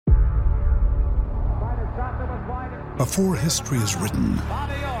Before history is written,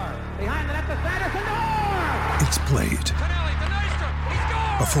 it's played.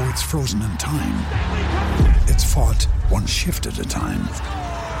 Before it's frozen in time, it's fought one shift at a time.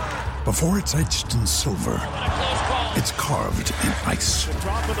 Before it's etched in silver, it's carved in ice.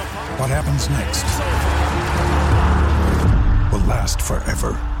 What happens next will last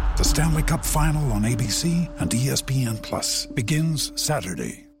forever. The Stanley Cup Final on ABC and ESPN Plus begins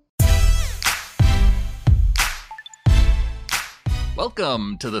Saturday.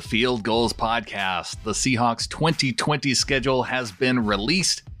 Welcome to the Field Goals Podcast. The Seahawks 2020 schedule has been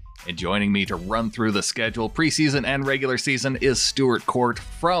released. And joining me to run through the schedule, preseason and regular season, is Stuart Court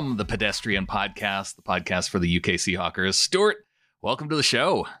from the Pedestrian Podcast, the podcast for the UK Seahawkers. Stuart, welcome to the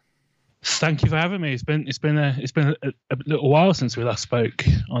show. Thank you for having me. It's been a little while since we last spoke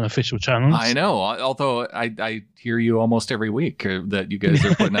on official channels. I know, although I hear you almost every week that you guys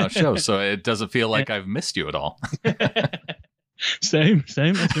are putting out shows, so it doesn't feel like I've missed you at all. Same.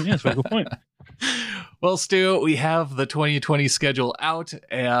 That's a very good point. Well, Stu, we have the 2020 schedule out,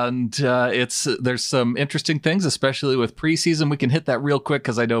 and there's some interesting things, especially with preseason. We can hit that real quick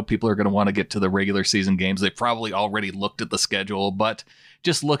because I know people are going to want to get to the regular season games. They probably already looked at the schedule, but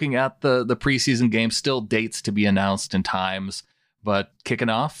just looking at the preseason games, still dates to be announced and times. But kicking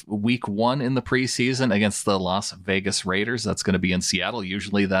off week 1 in the preseason against the Las Vegas Raiders. That's going to be in Seattle.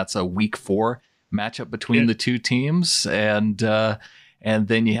 Usually that's a week 4 matchup between the two teams, and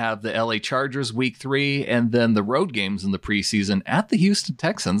then you have the LA Chargers week 3, and then the road games in the preseason at the Houston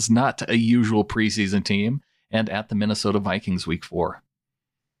Texans, not a usual preseason team, and at the Minnesota Vikings week 4.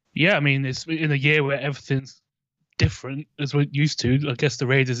 Yeah, I mean, it's in a year where everything's different as we're used to. I guess the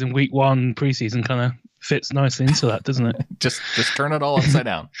Raiders in week 1 preseason kind of fits nicely into that, doesn't it? just turn it all upside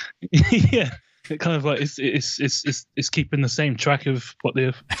down. Yeah. It kind of like it's keeping the same track of what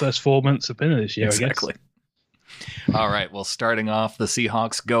the first 4 months have been this year, Exactly. I guess. All right. Well, starting off, the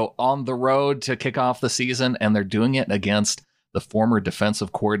Seahawks go on the road to kick off the season, and they're doing it against the former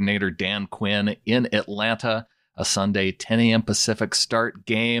defensive coordinator Dan Quinn in Atlanta, a Sunday 10 a.m. Pacific start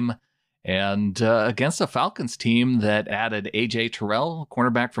game, and against a Falcons team that added A.J. Terrell,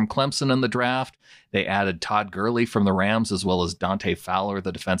 cornerback from Clemson in the draft. They added Todd Gurley from the Rams, as well as Dante Fowler,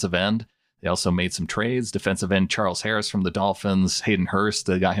 the defensive end. They also made some trades. Defensive end Charles Harris from the Dolphins, Hayden Hurst,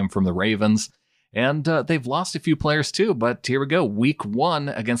 they got him from the Ravens. And they've lost a few players too, but here we go. Week 1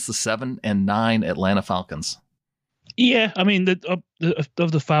 against the 7-9 Atlanta Falcons. Yeah, I mean, of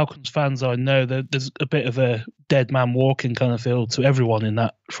the Falcons fans I know, there's a bit of a dead man walking kind of feel to everyone in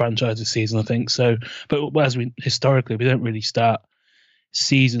that franchise this season, I think. So, but as historically, we don't really start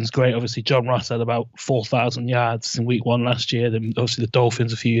seasons great. Obviously, John Ross had about 4,000 yards in week 1 last year. Then obviously the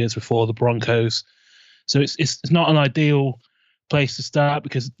Dolphins a few years before, the Broncos. So it's not an ideal place to start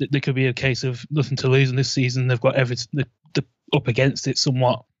because there could be a case of nothing to lose in this season. They've got everything they're up against it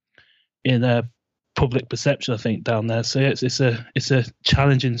somewhat in a public perception, I think, down there. So yeah, it's a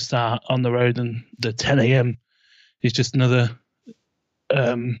challenging start on the road, and the 10 a.m. is just another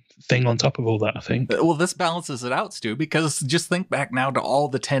thing on top of all that, I think. Well, this balances it out, Stu, because just think back now to all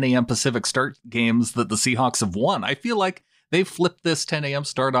the 10 a.m. Pacific start games that the Seahawks have won. I feel like they've flipped this 10 a.m.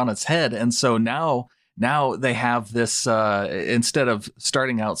 start on its head, and so now they have this, instead of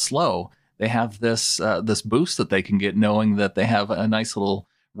starting out slow, they have this boost that they can get knowing that they have a nice little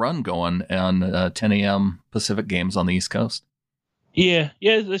run going on 10 a.m. Pacific games on the East Coast. Yeah,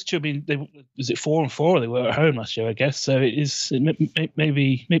 that's true. I mean, was it 4-4? They were at home last year, I guess. So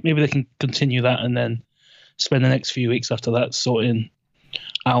maybe they can continue that and then spend the next few weeks after that sorting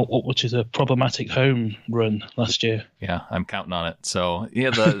out which is a problematic home run last year. Yeah, I'm counting on it. So yeah,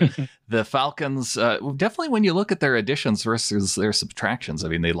 the Falcons definitely, when you look at their additions versus their subtractions, I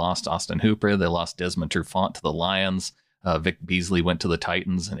mean, they lost Austin Hooper, they lost Desmond Trufant to the Lions, Vic Beasley went to the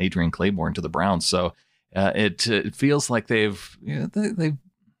Titans, and Adrian Claiborne to the Browns. So it feels like they've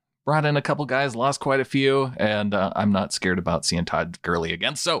brought in a couple guys, lost quite a few, and I'm not scared about seeing Todd Gurley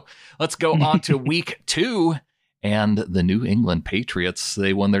again. So let's go on to week 2. And the New England Patriots,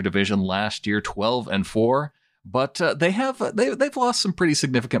 they won their division last year, 12-4, but they've lost some pretty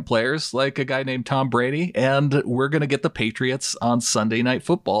significant players, like a guy named Tom Brady, and we're going to get the Patriots on Sunday Night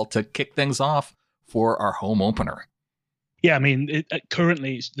Football to kick things off for our home opener. Yeah, I mean,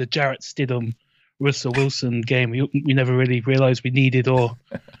 currently it's the Jarrett Stidham, Russell Wilson game we never really realized we needed or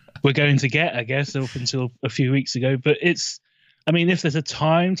we're going to get, I guess, up until a few weeks ago. But I mean, if there's a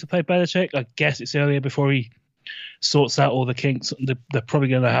time to play Belichick, I guess it's earlier before he sorts out all the kinks they're probably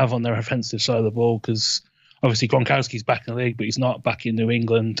going to have on their offensive side of the ball, because obviously Gronkowski's back in the league, but he's not back in New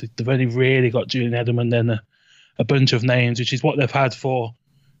England. They've only really got Julian Edelman, then a bunch of names, which is what they've had for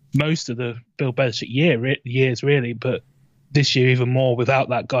most of the Bill Belichick years, really. But this year, even more without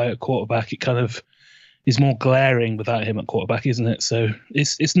that guy at quarterback, it kind of is more glaring without him at quarterback, isn't it? So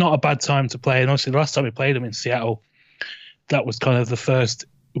it's not a bad time to play. And obviously, the last time we played him in Seattle, that was kind of the first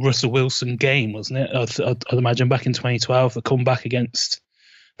Russell Wilson game, wasn't it? I'd imagine back in 2012, the comeback against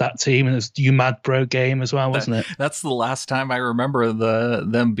that team, and it's you mad bro game as well, wasn't it? That's the last time I remember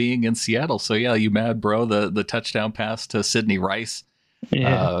them being in Seattle. So yeah, you mad bro, the touchdown pass to Sidney Rice.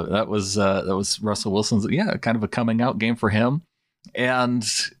 Yeah, that was Russell Wilson's kind of a coming out game for him. And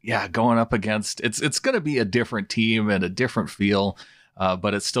yeah, going up against it's going to be a different team and a different feel.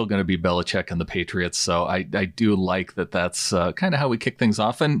 But it's still going to be Belichick and the Patriots. So I do like that's kind of how we kick things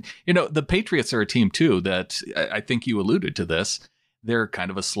off. And, the Patriots are a team, too, that I think you alluded to this. They're kind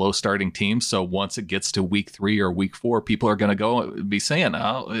of a slow starting team. So once it gets to week 3 or week 4, people are going to be saying,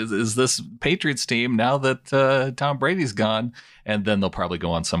 oh, is this Patriots team now that Tom Brady's gone? And then they'll probably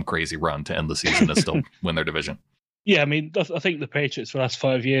go on some crazy run to end the season and still win their division. Yeah, I mean, I think the Patriots for the last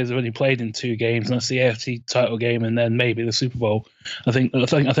 5 years have only played in 2 games, and that's the AFC title game and then maybe the Super Bowl. I think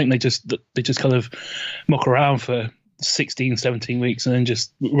they just kind of muck around for 16, 17 weeks and then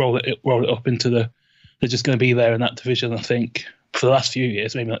just roll it up into they're just going to be there in that division. I think for the last few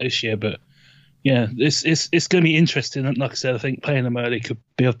years, maybe not this year, but yeah, it's going to be interesting. And like I said, I think playing them early could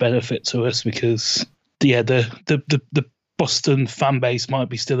be of benefit to us because the Boston fan base might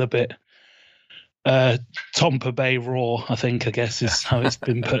be still a bit. Tampa Bay raw, I guess is how it's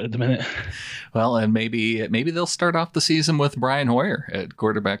been put at the minute. Well, and maybe they'll start off the season with Brian Hoyer at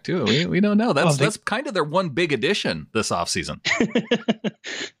quarterback too. We don't know. That's kind of their one big addition this offseason.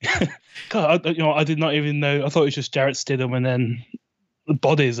 God, I did not even know. I thought it was just Jarrett Stidham and then the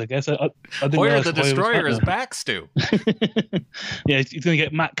bodies. I guess I didn't Hoyer the Destroyer is back, Stu. Yeah, he's going to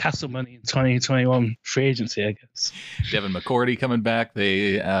get Matt Castle money in 2021 free agency, I guess. Devin McCourty coming back.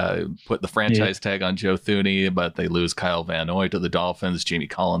 They put the franchise tag on Joe Thuney, but they lose Kyle Van Noy to the Dolphins, Jamie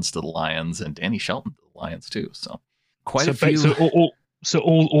Collins to the Lions, and Danny Shelton to the Lions too. So a few. So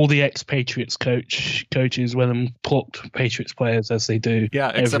all the ex-Patriots coaches when them plucked Patriots players as they do. Yeah,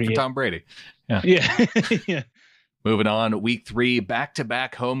 except for Tom Brady. Yeah. Yeah. Moving on, week 3,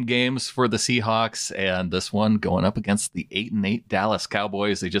 back-to-back home games for the Seahawks, and this one going up against the 8-8 Dallas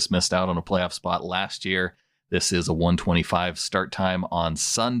Cowboys. They just missed out on a playoff spot last year. This is a 1:25 start time on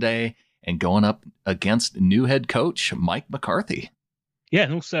Sunday, and going up against new head coach Mike McCarthy. Yeah,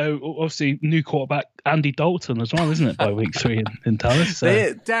 and also obviously new quarterback Andy Dalton as well, isn't it? By week 3 in Dallas.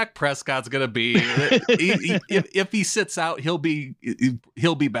 So. Dak Prescott's going to be if he sits out, he'll be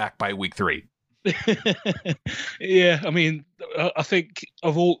back by week 3. Yeah, I mean, I think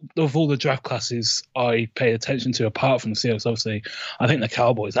of all the draft classes I pay attention to, apart from the Seahawks, obviously, I think the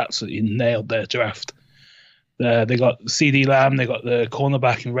Cowboys absolutely nailed their draft. They got CD Lamb, they got the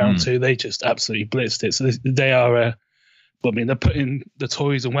cornerback in round 2. They just absolutely blitzed it. So they are. They're putting the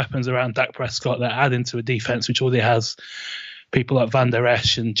toys and weapons around Dak Prescott. They're adding to a defense which already has people like Van Der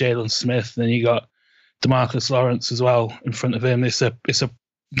Esch and Jalen Smith. Then you got DeMarcus Lawrence as well in front of him.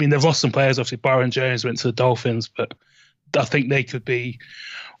 They've lost some players. Obviously, Byron Jones went to the Dolphins, but I think they could be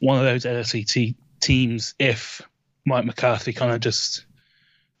one of those NFC teams if Mike McCarthy kind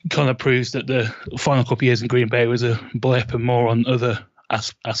of proves that the final couple of years in Green Bay was a blip and more on other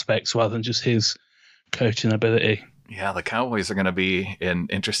aspects rather than just his coaching ability. Yeah, the Cowboys are going to be an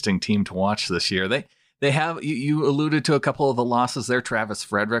interesting team to watch this year. They have, you alluded to a couple of the losses there. Travis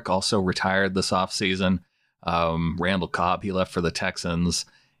Frederick also retired this offseason. Randall Cobb, he left for the Texans.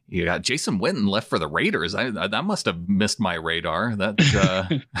 You got Jason Witten left for the Raiders. That must have missed my radar.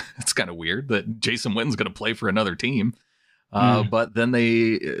 It's kind of weird that Jason Witten's going to play for another team. But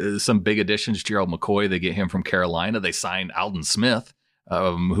then some big additions. Gerald McCoy, they get him from Carolina. They signed Aldon Smith,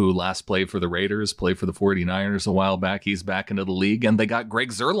 who last played for the Raiders, played for the 49ers a while back. He's back into the league. And they got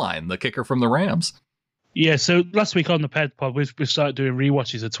Greg Zuerlein, the kicker from the Rams. Yeah, so last week on the Ped Pod, we started doing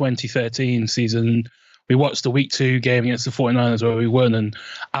rewatches of 2013 season. We watched the week 2 game against the 49ers where we won, and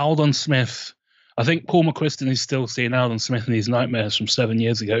Aldon Smith, I think Paul McQuiston is still seeing Aldon Smith in these nightmares from 7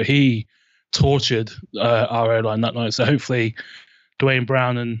 years ago. He tortured our O-line that night, so hopefully Dwayne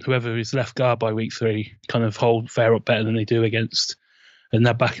Brown and whoever is left guard by week 3 kind of fare up better than they do against, and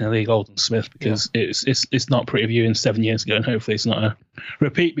they're back in the league, Aldon Smith, because it's not pretty viewing 7 years ago, and hopefully it's not a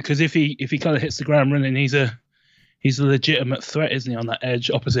repeat, because if he kind of hits the ground running, he's a legitimate threat, isn't he, on that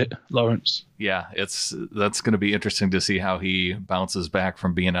edge opposite Lawrence? Yeah, that's going to be interesting to see how he bounces back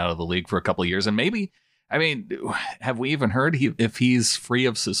from being out of the league for a couple of years. And maybe, have we even heard if he's free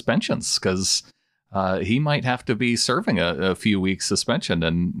of suspensions? Because he might have to be serving a few weeks suspension,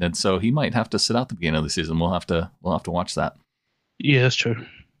 and so he might have to sit out the beginning of the season. We'll have to watch that. Yeah, that's true.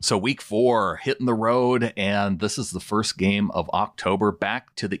 So week 4, hitting the road, and this is the first game of October,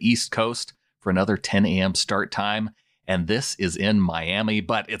 back to the East Coast for another 10 a.m. start time. And this is in Miami,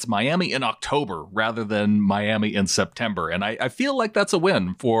 but it's Miami in October rather than Miami in September. And I feel like that's a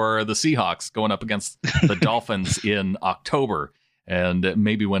win for the Seahawks going up against the Dolphins in October, and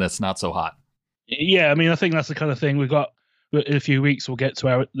maybe when it's not so hot. Yeah, I mean, I think that's the kind of thing we've got. In a few weeks, we'll get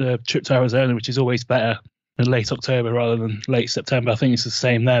to the trip to Arizona, which is always better in late October rather than late September. I think it's the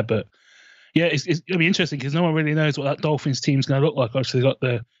same there. But yeah, it's going to be interesting because no one really knows what that Dolphins team's going to look like. Obviously, they've got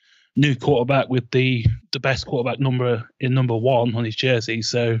the new quarterback with the best quarterback number 1 on his jersey.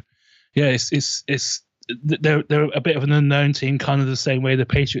 So yeah, they're a bit of an unknown team, kind of the same way the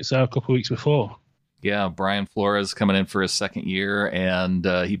Patriots are a couple of weeks before. Yeah, Brian Flores coming in for his second year, and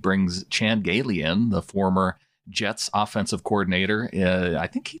he brings Chan Gailey in, the former Jets offensive coordinator. I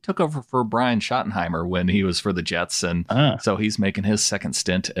think he took over for Brian Schottenheimer when he was for the Jets, and so he's making his second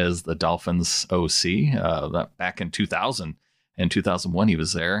stint as the Dolphins OC. Back in 2000 and 2001, he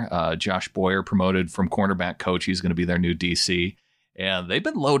was there. Josh Boyer promoted from cornerback coach. He's going to be their new DC, and they've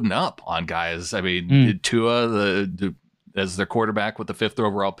been loading up on guys. I mean, Tua, as their quarterback with the 5th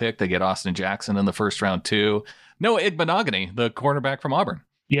overall pick, they get Austin Jackson in the first round too. Noah Igbenogany, the cornerback from Auburn.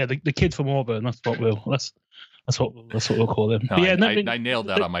 Yeah, the kid from Auburn. That's what we'll call him. No, yeah, I nailed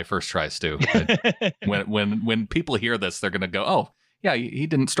that on my first try, Stu. when people hear this, they're going to go, "Oh, yeah, he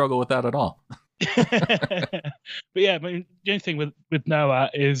didn't struggle with that at all." But yeah, I mean, the only thing with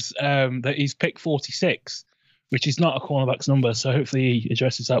Noah is that he's picked 46, which is not a cornerback's number. So hopefully he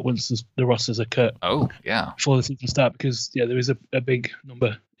addresses that once the rosters are cut. Oh, yeah, before the season starts, because there is a big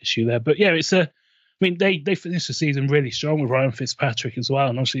number issue there. But yeah, I mean, they finished the season really strong with Ryan Fitzpatrick as well,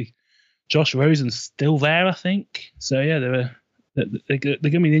 and obviously Josh Rosen's still there, I think. So yeah, they're going to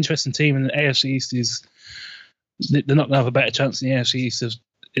be an interesting team, and the AFC East they're not going to have a better chance in the AFC East as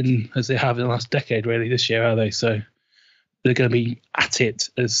they have in the last decade, really, this year, are they? So they're going to be at it,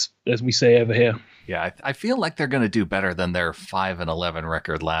 as we say over here. Yeah, I feel like they're going to do better than their 5-11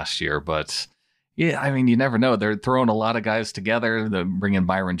 record last year, but yeah, I mean, you never know. They're throwing a lot of guys together. They're bringing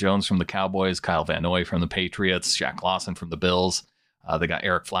Byron Jones from the Cowboys, Kyle Van Noy from the Patriots, Shaq Lawson from the Bills. They got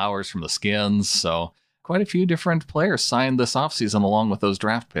Eric Flowers from the Skins. So quite a few different players signed this offseason along with those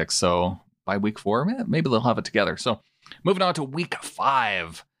draft picks. So by week 4, maybe they'll have it together. So moving on to week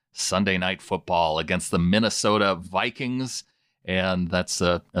 5, Sunday Night Football against the Minnesota Vikings. And that's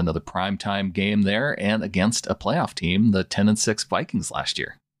another primetime game there, and against a playoff team, the 10-6 Vikings last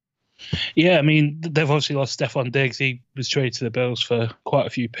year. Yeah, I mean, they've obviously lost Stephon Diggs. He was traded to the Bills for quite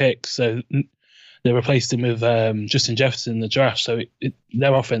a few picks. So they replaced him with Justin Jefferson in the draft, so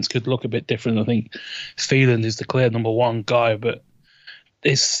their offense could look a bit different. I think Thielen is the clear number 1 guy, but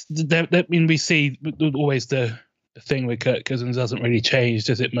we see always the thing with Kirk Cousins hasn't really changed,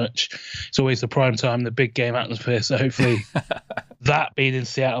 has it much? It's always the prime time, the big game atmosphere. So hopefully that being in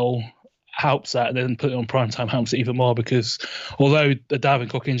Seattle helps that, and then put it on prime time helps it even more, because although the Dalvin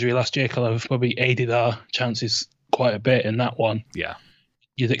Cook injury last year kind of probably aided our chances quite a bit in that one. Yeah.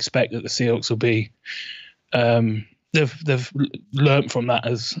 You'd expect that the Seahawks will be, they've learnt from that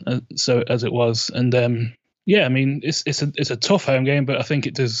as it was, and yeah, I mean it's a tough home game, but I think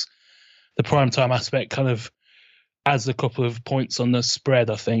it does, the primetime aspect kind of adds a couple of points on the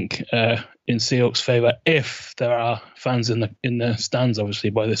spread, I think, in Seahawks' favour, if there are fans in the stands, obviously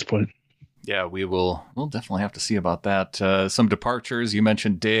by this point. Yeah, we'll definitely have to see about that. Some departures. You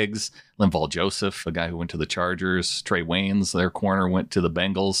mentioned Diggs, Linval Joseph, a guy who went to the Chargers. Trey Waynes, their corner, went to the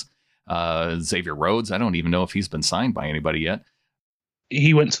Bengals. Xavier Rhodes, I don't even know if he's been signed by anybody yet.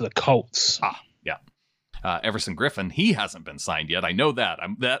 He went to the Colts. Yeah. Everson Griffin, he hasn't been signed yet. I know that.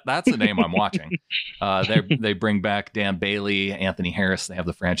 That's the name I'm watching. They bring back Dan Bailey, Anthony Harris. They have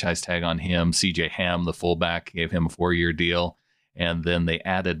the franchise tag on him. C.J. Ham, the fullback, gave him a 4-year deal. And then they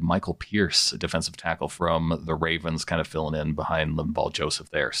added Michael Pierce, a defensive tackle from the Ravens, kind of filling in behind Linval Joseph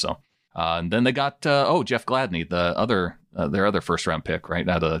there. So, and then they got Jeff Gladney, their other first-round pick, right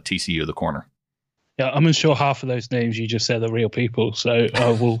out of TCU, the corner. Yeah, I'm unsure half of those names you just said are real people. So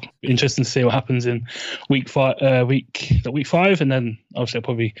we'll be interested to see what happens in week 5, and then obviously I'll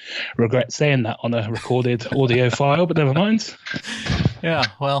probably regret saying that on a recorded audio file, but never mind. Yeah,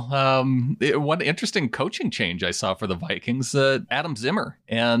 well, one interesting coaching change I saw for the Vikings, Adam Zimmer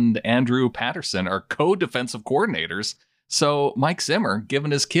and Andrew Patterson are co-defensive coordinators. So Mike Zimmer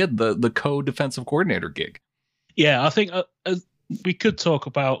giving his kid the co-defensive coordinator gig. Yeah, I think we could talk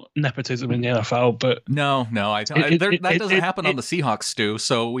about nepotism in the NFL, but no, that doesn't happen on the Seahawks, Stu.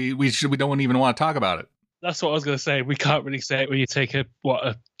 So we don't even want to talk about it. That's what I was going to say. We can't really say it when you take a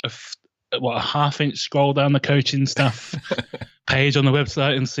half-inch scroll down the coaching staff page on the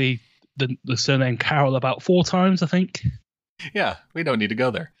website and see the surname Carroll about 4 times, I think. Yeah, we don't need to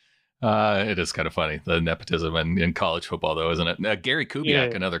go there. It is kind of funny, the nepotism in college football, though, isn't it? Gary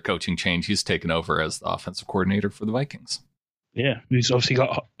Kubiak, another coaching change. He's taken over as the offensive coordinator for the Vikings. Yeah, he's obviously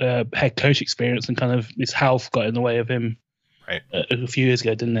got head coach experience, and kind of his health got in the way of him a few years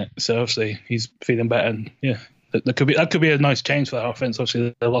ago, didn't it? So obviously he's feeling better, and yeah, that could be a nice change for that offense.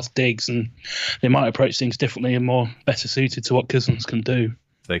 Obviously they lost Diggs, and they might approach things differently and better suited to what Cousins can do.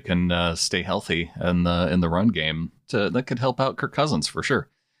 If they can stay healthy in the run game, that could help out Kirk Cousins for sure.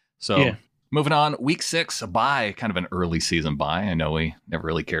 So moving on, week 6, a bye, kind of an early season bye. I know we never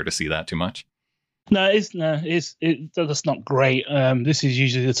really care to see that too much. That's not great. This is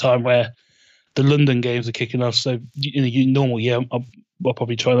usually the time where the London games are kicking off. So in a normal year, I'll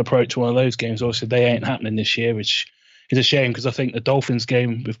probably try and approach one of those games. Obviously, they ain't happening this year, which is a shame because I think the Dolphins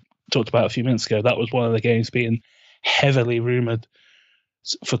game we've talked about a few minutes ago, that was one of the games being heavily rumoured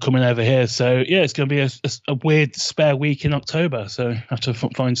for coming over here. So yeah, it's going to be a weird spare week in October. So I have to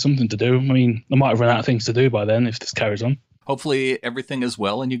find something to do. I mean, I might have run out of things to do by then if this carries on. Hopefully everything is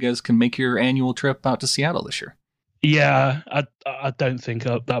well and you guys can make your annual trip out to Seattle this year. Yeah, I don't think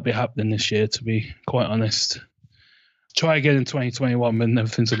that'll be happening this year, to be quite honest. Try again in 2021 when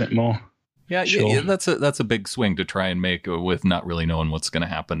everything's a bit more. Yeah, sure. Yeah, that's a big swing to try and make with not really knowing what's going to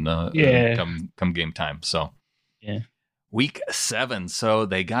happen come game time. So yeah. Week 7, so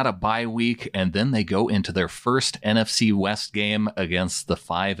they got a bye week, and then they go into their first NFC West game against the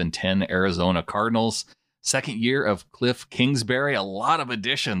 5-10 Arizona Cardinals. Second year of Cliff Kingsbury. A lot of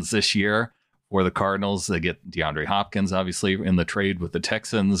additions this year for the Cardinals. They get DeAndre Hopkins, obviously, in the trade with the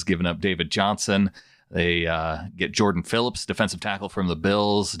Texans, giving up David Johnson. They get Jordan Phillips, defensive tackle from the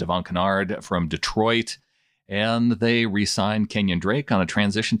Bills, Devon Kennard from Detroit, and they re-sign Kenyon Drake on a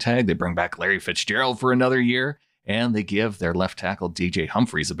transition tag. They bring back Larry Fitzgerald for another year, and they give their left tackle DJ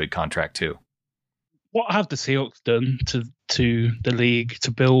Humphries a big contract too. What have the Seahawks done to the league,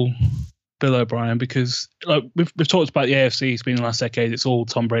 to Bill O'Brien? Because like we've talked about the AFC, it's been the last decade. It's all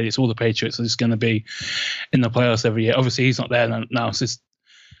Tom Brady. It's all the Patriots. It's going to be in the playoffs every year. Obviously, he's not there now. So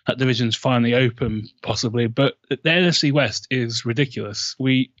that division's finally open, possibly. But the NFC West is ridiculous.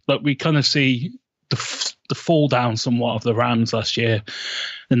 We kind of see the fall down somewhat of the Rams last year,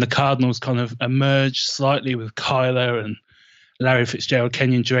 and the Cardinals kind of emerged slightly with Kyler and Larry Fitzgerald,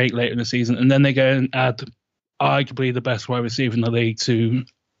 Kenyon Drake later in the season, and then they go and add arguably the best wide receiver in the league to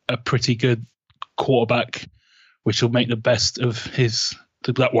a pretty good quarterback, which will make the best of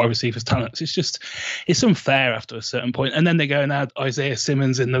that wide receiver's talents. It's unfair after a certain point. And then they go and add Isaiah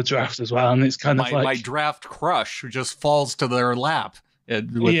Simmons in the draft as well, and it's kind of like my draft crush who just falls to their lap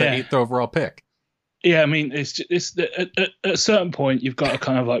with the 8th overall pick. Yeah, I mean, it's at a certain point you've got to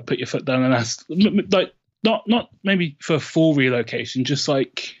kind of like put your foot down and ask, like not maybe for full relocation, just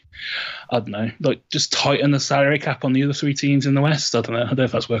like, I don't know, like just tighten the salary cap on the other 3 teams in the West. I don't know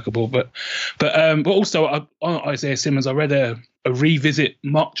if that's workable, but also on Isaiah Simmons, I read a revisit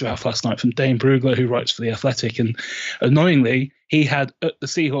mock draft last night from Dane Brugler, who writes for The Athletic, and annoyingly, he had the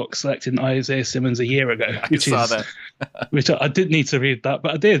Seahawks selecting Isaiah Simmons a year ago. Which I didn't need to read that,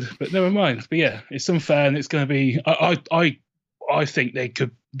 but I did. But never mind. But yeah, it's unfair, and it's going to be. I think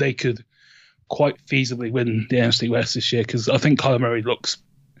they could quite feasibly win the NFC West this year, because I think Kyler Murray looks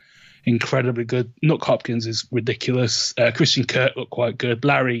incredibly good. Nuck Hopkins is ridiculous. Christian Kirk looked quite good.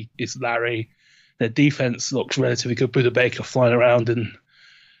 Larry is Larry. Their defense looks relatively good. Buda Baker flying around in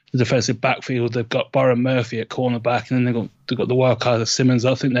the defensive backfield. They've got Byron Murphy at cornerback, and then they've got the wild card of Simmons.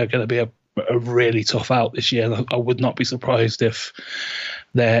 I think they're going to be a really tough out this year. I would not be surprised if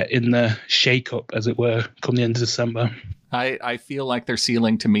they're in the shake-up, as it were, come the end of December. I feel like their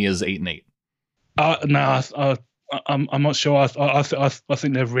ceiling to me is 8-8. No, I'm not sure. I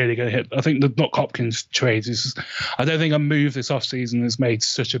think they're really going to hit. I think the Nuck Hopkins trades is. I don't think a move this offseason has made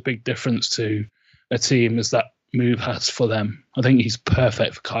such a big difference to a team as that move has for them. I think he's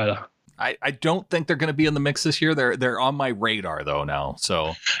perfect for Kyler. I don't think they're going to be in the mix this year. They're on my radar though now.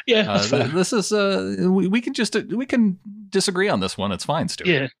 So yeah, this is we can disagree on this one. It's fine,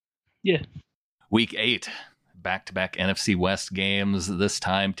 Stu. Yeah. Week 8. Back-to-back NFC West games, this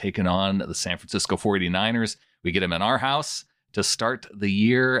time taking on the San Francisco 49ers. We get them in our house to start the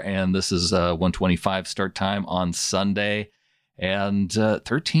year, and this is 1:25 start time on Sunday. And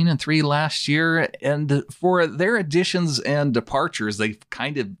 13-3 last year. And for their additions and departures, they've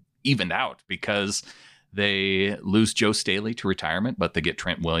kind of evened out because they lose Joe Staley to retirement, but they get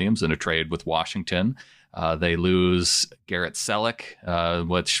Trent Williams in a trade with Washington. They lose Garrett Selleck,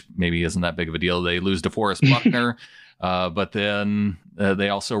 which maybe isn't that big of a deal. They lose DeForest Buckner, but then they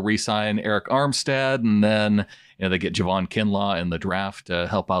also re-sign Eric Armstead. And then They get Javon Kinlaw in the draft to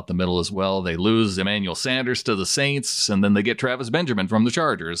help out the middle as well. They lose Emmanuel Sanders to the Saints, and then they get Travis Benjamin from the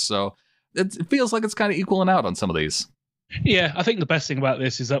Chargers. So it feels like it's kind of equaling out on some of these. Yeah, I think the best thing about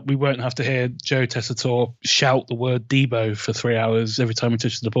this is that we won't have to hear Joe Tessitore shout the word Debo for 3 hours every time he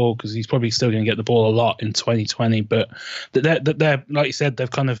touches the ball, because he's probably still going to get the ball a lot in 2020. But they're like you said,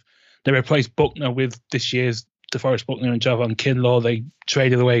 they replaced Buckner with this year's DeForest Buckner and Javon Kinlaw. They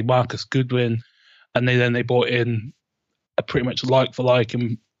traded away Marcus Goodwin, and they brought in a pretty much like for like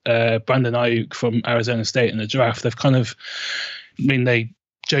and Brandon Ayuk from Arizona State in the draft. They've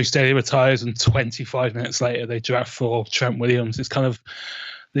Joe Staley retires, and 25 minutes later they draft for Trent Williams. It's kind of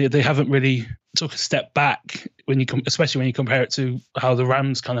they haven't really took a step back especially when you compare it to how the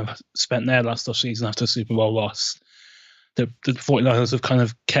Rams kind of spent their last offseason after a Super Bowl loss. The 49ers have kind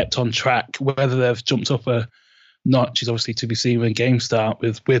of kept on track. Whether they've jumped up a notch is obviously to be seen when games start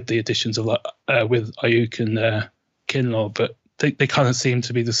with the additions of with Ayuk and Kinlaw, but they kind of seem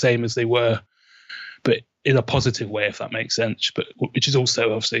to be the same as they were, but in a positive way, if that makes sense, but which is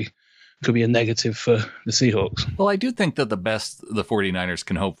also obviously could be a negative for the Seahawks. Well, I do think that the best the 49ers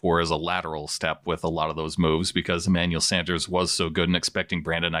can hope for is a lateral step with a lot of those moves, because Emmanuel Sanders was so good, and expecting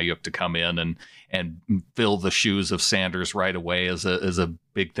Brandon Ayuk to come in and fill the shoes of Sanders right away is a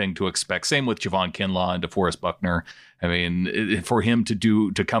big thing to expect. Same with Javon Kinlaw and DeForest Buckner. I mean, for him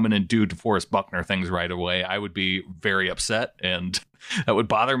to come in and do DeForest Buckner things right away, I would be very upset, and that would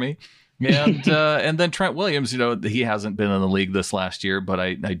bother me. And then Trent Williams, he hasn't been in the league this last year, but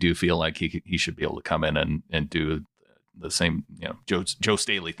I do feel like he should be able to come in and do the same, Joe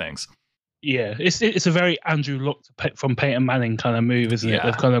Staley things. Yeah, it's a very Andrew Luck from Peyton Manning kind of move, isn't it?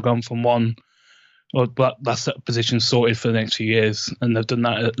 They've kind of gone from that's that position sorted for the next few years, and they've done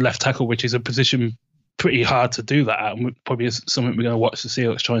that at left tackle, which is a position pretty hard to do that at, and probably is something we're going to watch the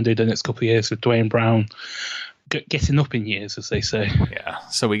Seahawks try and do the next couple of years with Dwayne Brown getting up in years, as they say. Yeah.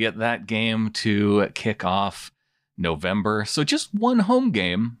 So we get that game to kick off November. So just one home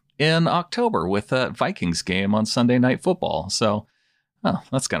game in October with a Vikings game on Sunday Night Football. So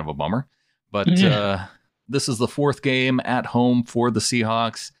that's kind of a bummer. But this is the fourth game at home for the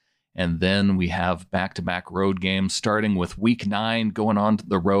Seahawks. And then we have back-to-back road games, starting with Week 9, going on to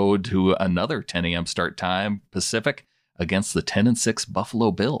the road to another 10 a.m. start time Pacific against the 10-6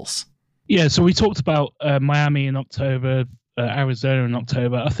 Buffalo Bills. Yeah, so we talked about Miami in October, Arizona in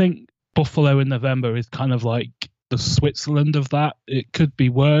October. I think Buffalo in November is kind of like the Switzerland of that. It could be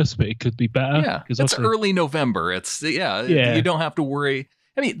worse, but it could be better. Yeah, it's early November. It's you don't have to worry.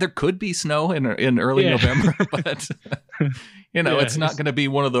 I mean, there could be snow in early November, but it's not going to be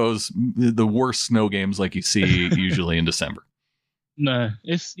one of the worst snow games like you see usually in December. No,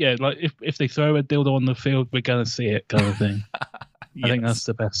 it's like if they throw a dildo on the field, we're going to see it, kind of thing. Yes. I think that's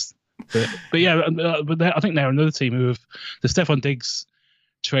the best. But I think they're another team who have the Stephon Diggs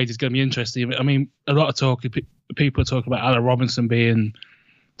trade is going to be interesting. I mean, a lot of people are talking about Allen Robinson being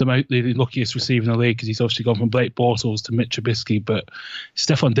the luckiest receiver in the league because he's obviously gone from Blake Bortles to Mitch Trubisky, but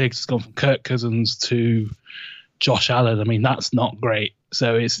Stephon Diggs has gone from Kirk Cousins to Josh Allen. I mean, that's not great.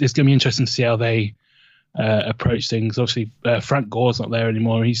 So it's going to be interesting to see how they approach things. Obviously, Frank Gore's not there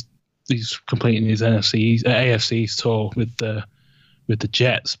anymore. He's completing his AFC's tour with the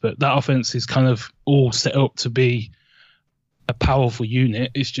Jets, but that offense is kind of all set up to be a powerful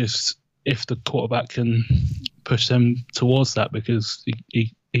unit. It's just if the quarterback can push them towards that, because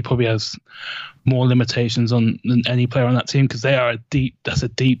he probably has more limitations than any player on that team, because they are a deep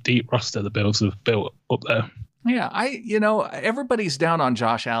roster the Bills have built up there. Yeah, everybody's down on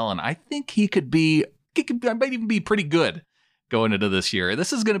Josh Allen. I think he might even be pretty good going into this year.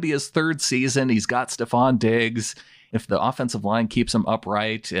 This is going to be his third season. He's got Stephon Diggs. If the offensive line keeps him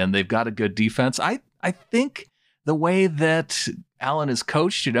upright and they've got a good defense, I think the way that Allen is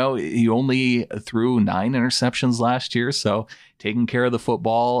coached, he only threw 9 interceptions last year, so taking care of the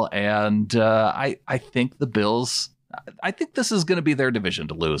football. And I think the Bills, I think this is going to be their division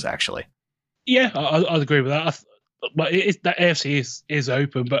to lose, actually. Yeah, I'd agree with that. But that AFC is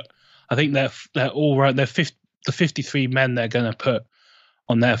open, but I think they're all right. The 53 men they're going to put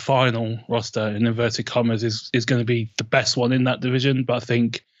on their final roster, in inverted commas, is going to be the best one in that division. But I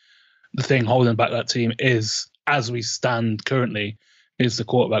think the thing holding back that team is, as we stand currently, is the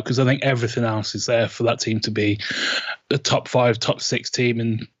quarterback, because I think everything else is there for that team to be a top 5, top 6 team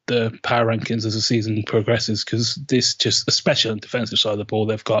in the power rankings as the season progresses, because this just, especially on the defensive side of the ball,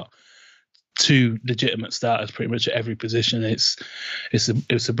 they've got 2 legitimate starters pretty much at every position. It's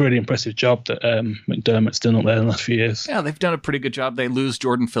a really impressive job that McDermott's done up there in the last few years. Yeah, they've done a pretty good job. They lose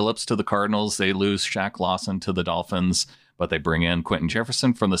Jordan Phillips to the Cardinals. They lose Shaq Lawson to the Dolphins, but they bring in Quentin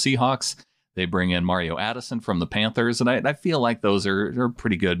Jefferson from the Seahawks. They bring in Mario Addison from the Panthers, and I feel like those are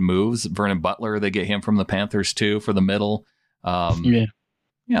pretty good moves. Vernon Butler, they get him from the Panthers too for the middle.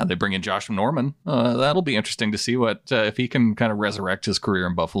 Yeah, they bring in Josh Norman. That'll be interesting to see what if he can kind of resurrect his career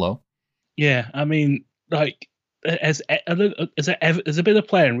in Buffalo. Yeah, I mean, like there's been a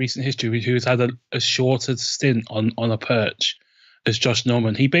player in recent history who's had a shorter stint on a perch as Josh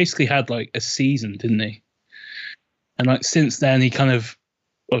Norman. He basically had like a season, didn't he? And like since then, he kind of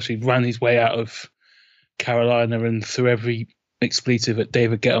obviously ran his way out of Carolina and threw every expletive at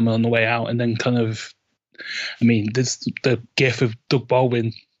David Gettleman on the way out, and then kind of, I mean, there's the gif of Doug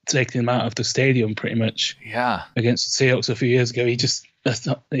Baldwin taking him out of the stadium pretty much. Yeah, against the Seahawks a few years ago.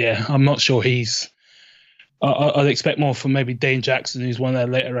 I'm not sure he's. I'd expect more from maybe Dane Jackson, who's one of their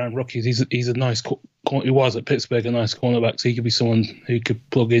later round rookies. He's a nice, he was at Pittsburgh, a nice cornerback, so he could be someone who could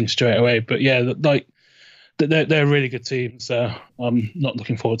plug in straight away. But yeah, like they're a really good team, so I'm not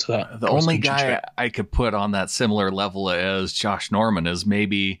looking forward to that. The only guy I could put on that similar level as Josh Norman is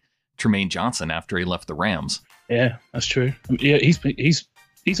maybe Tremaine Johnson after he left the Rams. Yeah, that's true. Yeah,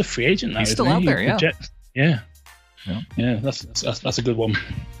 he's a free agent now. He's still out there, yeah. Yeah, that's a good one.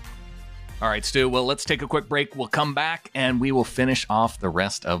 All right, Stu, well, let's take a quick break. We'll come back, and we will finish off the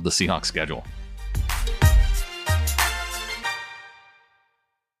rest of the Seahawks schedule.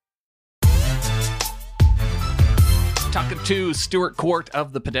 Talking to Stuart Court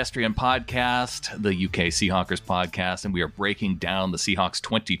of the Pedestrian Podcast, the UK Seahawkers podcast, and we are breaking down the Seahawks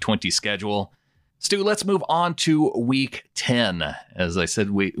 2020 schedule. Stu, let's move on to week 10. As I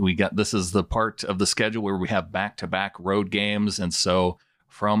said, we got this is the part of the schedule where we have back-to-back road games, and so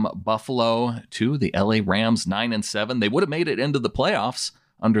from Buffalo to the LA Rams, 9-7. They would have made it into the playoffs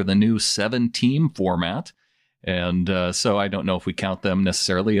under the new 7-team format. And so I don't know if we count them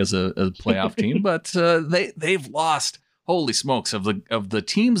necessarily as a playoff team, but they've lost, holy smokes, of the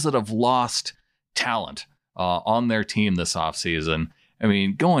teams that have lost talent on their team this offseason. I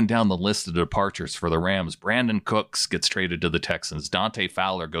mean, going down the list of departures for the Rams, Brandon Cooks gets traded to the Texans. Dante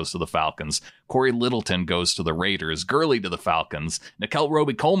Fowler goes to the Falcons. Corey Littleton goes to the Raiders. Gurley to the Falcons. Nickel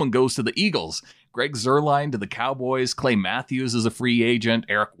Roby-Coleman goes to the Eagles. Greg Zuerlein to the Cowboys. Clay Matthews is a free agent.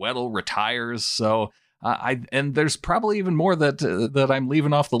 Eric Weddle retires. So, and there's probably even more that I'm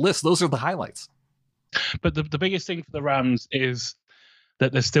leaving off the list. Those are the highlights. But the biggest thing for the Rams is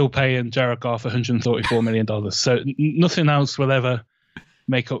that they're still paying Jared Goff $134 million. So nothing else will ever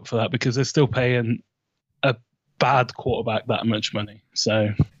make up for that because they're still paying a bad quarterback that much money. So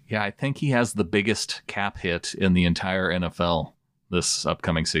yeah, I think he has the biggest cap hit in the entire NFL this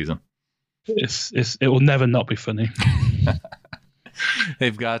upcoming season. It will never not be funny.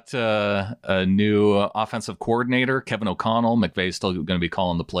 They've got a new offensive coordinator, Kevin O'Connell. McVay's still going to be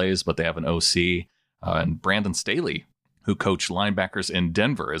calling the plays, but they have an OC. And Brandon Staley, who coached linebackers in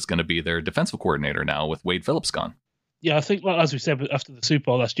Denver, is going to be their defensive coordinator now with Wade Phillips gone. Yeah, I think, as we said, after the Super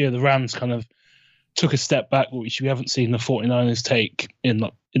Bowl last year, the Rams kind of took a step back, which we haven't seen the 49ers take in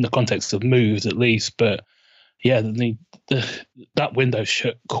the context of moves, at least. But yeah, that window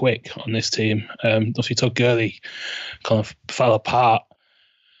shut quick on this team. Obviously, Todd Gurley kind of fell apart.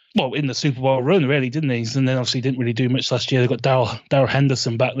 Well, in the Super Bowl run, really, didn't he? And then obviously didn't really do much last year. They've got Darrell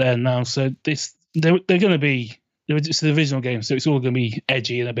Henderson back there now, so they're going to be. It's a divisional game, so it's all going to be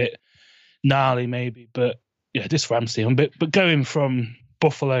edgy and a bit gnarly, maybe, but. Yeah, this Rams team, but going from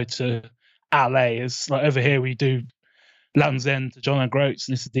Buffalo to LA is like over here we do Land's End to John O'Groats,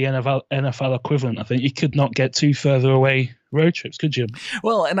 and this is the NFL equivalent. I think you could not get too further away road trips, could you?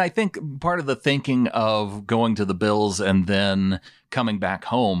 Well, and I think part of the thinking of going to the Bills and then coming back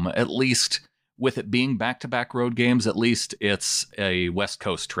home, at least with it being back-to-back road games, at least it's a West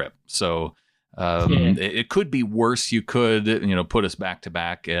Coast trip. So it could be worse. You could, put us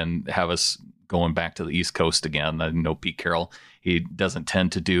back-to-back and have us going back to the East Coast again. I know Pete Carroll, he doesn't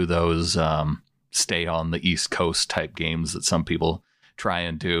tend to do those stay on the East Coast type games that some people try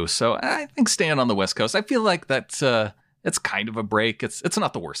and do. So I think staying on the West Coast, I feel like that's it's kind of a break. It's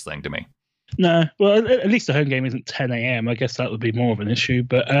not the worst thing to me. No, well, at least the home game isn't 10 a.m. I guess that would be more of an issue.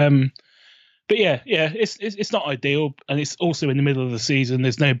 But yeah, it's not ideal, and it's also in the middle of the season.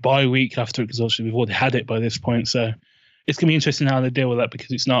 There's no bye week after it because obviously we've already had it by this point. So it's going to be interesting how they deal with that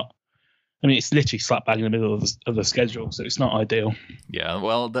because it's not. I mean, it's literally slap bang in the middle of the schedule, so it's not ideal. Yeah,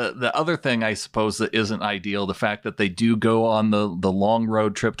 well, the other thing I suppose that isn't ideal, the fact that they do go on the long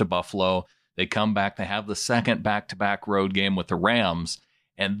road trip to Buffalo, they come back, they have the second back-to-back road game with the Rams,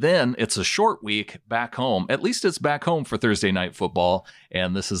 and then it's a short week back home. At least it's back home for Thursday Night Football,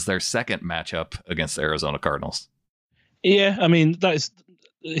 and this is their second matchup against the Arizona Cardinals. Yeah, I mean,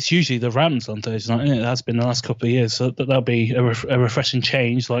 it's usually the Rams on Thursday night, isn't it? It has been the last couple of years, so that'll be a refreshing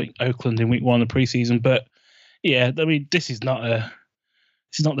change, like Oakland in week 1 of preseason. But yeah, I mean, this is not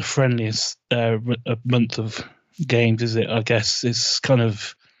the friendliest month of games, is it? I guess it's kind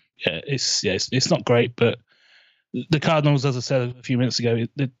of it's not great, but the Cardinals, as I said a few minutes ago,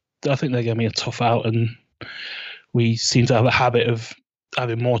 I think they're going to be a tough out, and we seem to have a habit of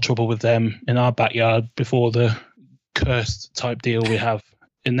having more trouble with them in our backyard before the cursed type deal we have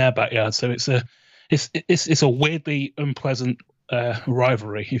in their backyard. So it's a weirdly unpleasant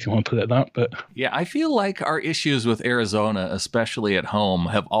rivalry, if you want to put it that. But yeah, I feel like our issues with Arizona, especially at home,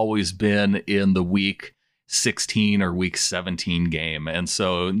 have always been in the week 16 or week 17 game, and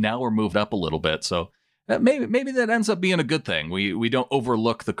so now we're moved up a little bit. So maybe that ends up being a good thing. We don't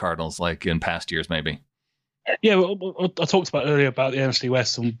overlook the Cardinals like in past years, maybe. Yeah, well, I talked about earlier about the NFC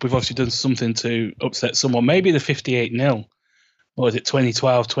West, and we've obviously done something to upset someone. Maybe the 58-0, or is it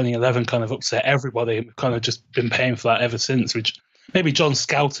 2012, 2011 kind of upset everybody. We've kind of just been paying for that ever since, which maybe John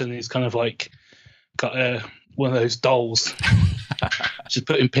Skelton is kind of like got one of those dolls. Just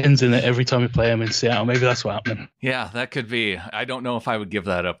putting pins in it every time we play them in Seattle. Maybe that's what happened. Yeah, that could be. I don't know if I would give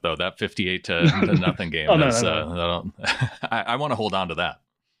that up, though. That 58 to nothing game. No. I want to hold on to that.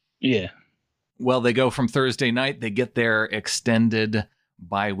 Yeah. Well, they go from Thursday night. They get their extended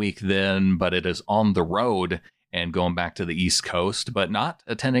bye week then, but it is on the road and going back to the East Coast, but not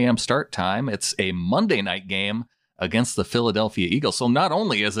a 10 a.m. start time. It's a Monday night game against the Philadelphia Eagles. So not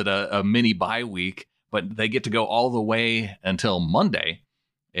only is it a mini bye week, but they get to go all the way until Monday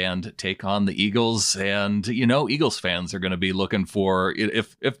and take on the Eagles. And, Eagles fans are going to be looking for,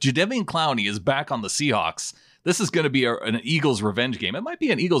 if Jadeveon Clowney is back on the Seahawks, this is going to be an Eagles revenge game. It might be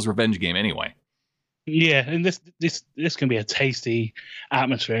an Eagles revenge game anyway. Yeah, and this can be a tasty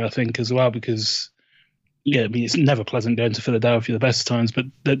atmosphere, I think, as well, because, I mean, it's never pleasant going to Philadelphia the best of times,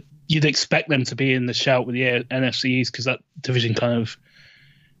 but you'd expect them to be in the shout with the NFC East, because that division kind of,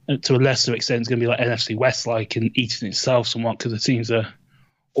 to a lesser extent, is going to be like NFC West-like and eating itself somewhat, because the teams are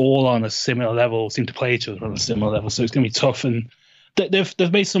all on a similar level, seem to play each other on a similar level, so it's going to be tough. And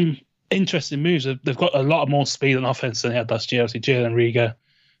they've made some interesting moves. They've got a lot more speed and offense than they had last year. Obviously, Jalen Reagor.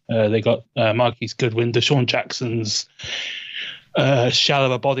 They got Marquise Goodwin. Deshaun Jackson's shell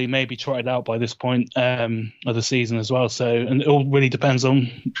of a body may be trotted out by this point of the season as well. So, and it all really depends on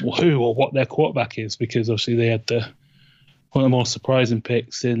who or what their quarterback is, because obviously they had one of the more surprising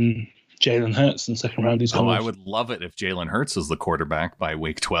picks in Jalen Hurts in the second round. I would love it if Jalen Hurts is the quarterback by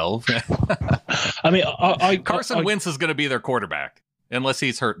week 12. I mean, Carson Wentz is going to be their quarterback unless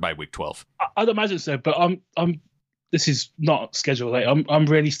he's hurt by week 12. I'd imagine so, but I'm. This is not scheduled late. I'm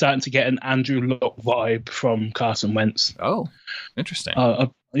really starting to get an Andrew Luck vibe from Carson Wentz. Oh, interesting.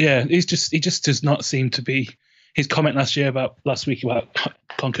 Yeah, he just does not seem to be. His comment last week about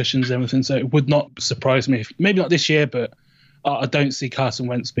concussions and everything. So it would not surprise me if, maybe not this year, but I don't see Carson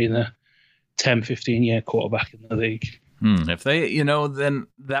Wentz being a 10, 15-year quarterback in the league. If they, then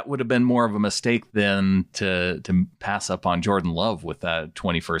that would have been more of a mistake than to pass up on Jordan Love with that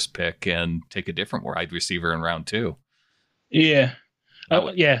 21st pick and take a different wide receiver in round 2. Yeah.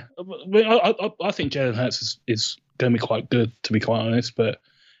 Yeah. I think Jalen Hurts is going to be quite good, to be quite honest, but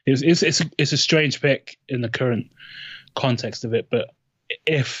it's a strange pick in the current context of it. But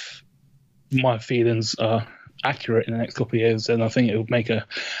if my feelings are accurate in the next couple of years, then I think it would make a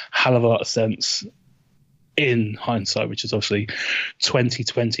hell of a lot of sense in hindsight, which is obviously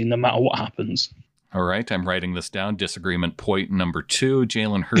 2020, no matter what happens. All right, I'm writing this down. Disagreement point number 2.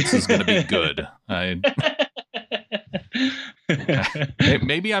 Jalen Hurts is going to be good.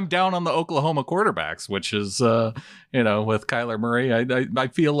 Maybe I'm down on the Oklahoma quarterbacks, which is, with Kyler Murray. I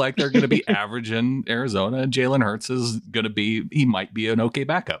feel like they're going to be average in Arizona, and Jalen Hurts is going to be, he might be an okay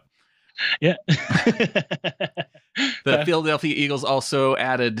backup. Yeah. The Philadelphia Eagles also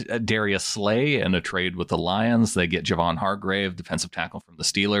added Darius Slay in a trade with the Lions. They get Javon Hargrave, defensive tackle from the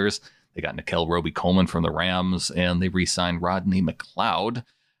Steelers. They got Nickel Roby-Coleman from the Rams, and they re-signed Rodney McLeod.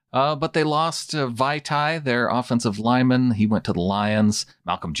 But they lost Vaitai, their offensive lineman. He went to the Lions.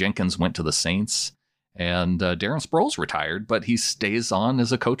 Malcolm Jenkins went to the Saints. And Darren Sproles retired, but he stays on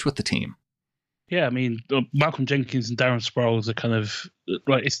as a coach with the team. Yeah, I mean, Malcolm Jenkins and Darren Sproles are kind of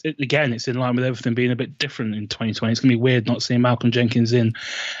like, it's in line with everything being a bit different in 2020. It's going to be weird not seeing Malcolm Jenkins in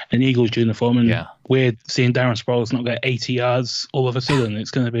an Eagles uniform, and weird seeing Darren Sproles not get 80 yards all of a sudden.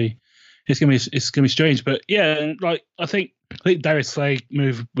 It's going to be strange. But yeah, like I think Darius Slay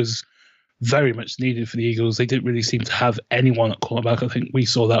move was very much needed for the Eagles. They didn't really seem to have anyone at quarterback. I think we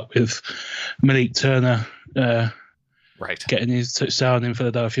saw that with Malik Turner. Right. getting his touchdown in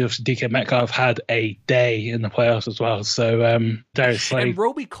Philadelphia. DK Metcalf had a day in the playoffs as well. So Darius Slay. And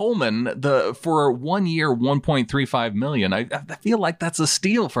Roby Coleman, for 1 year, $1.35 million. I feel like that's a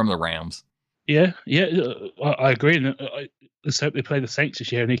steal from the Rams. Yeah, I agree. And let's hope they play the Saints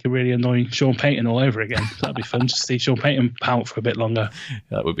this year and he can really annoy Sean Payton all over again. That'd be fun. Just see Sean Payton pout for a bit longer.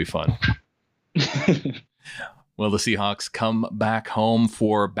 That would be fun. Well, the Seahawks come back home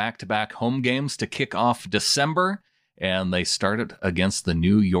for back-to-back home games to kick off December, and they started against the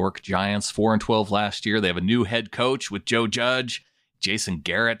New York Giants, 4-12 last year. They have a new head coach with Joe Judge, Jason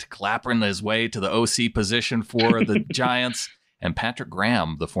Garrett clappering his way to the OC position for the Giants, and Patrick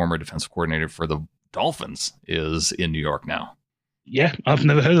Graham, the former defensive coordinator for the Dolphins, is in New York now. Yeah, I've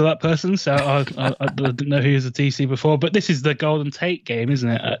never heard of that person, so I didn't know he was a TC before. But this is the Golden Tate game, isn't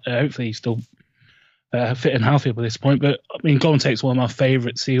it? Hopefully he's still fit and healthy by this point. But, I mean, Golden Tate's one of my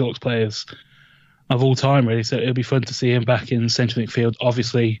favourite Seahawks players of all time, really. So it'll be fun to see him back in Central Field,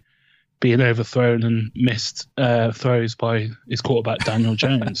 obviously being overthrown and missed throws by his quarterback, Daniel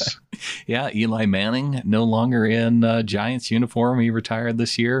Jones. Yeah, Eli Manning no longer in Giants uniform. He retired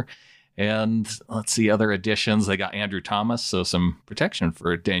this year. And let's see, other additions. They got Andrew Thomas, so some protection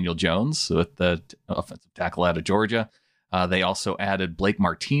for Daniel Jones with the offensive tackle out of Georgia. They also added Blake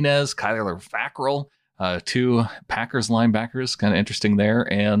Martinez, Kyler Fackrell, two Packers linebackers, kind of interesting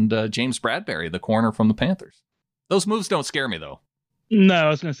there, and James Bradbury, the corner from the Panthers. Those moves don't scare me, though. No, I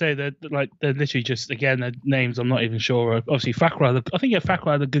was going to say that they're literally just, again, the names I'm not even sure. Obviously, Fackrell, I think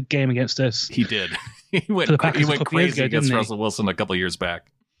Fackrell had a good game against us. He did. He went crazy against Russell Wilson a couple of years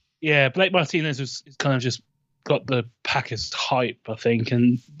back. Yeah, Blake Martinez was kind of just got the Packers hype, I think.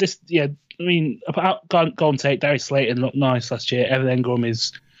 And this, I mean, about Golden Tate, Darius Slayton looked nice last year. Evan Engram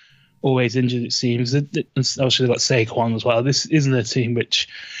is always injured, it seems. Obviously, they've got Saquon as well. This isn't a team which,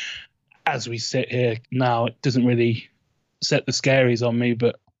 as we sit here now, it doesn't really set the scaries on me,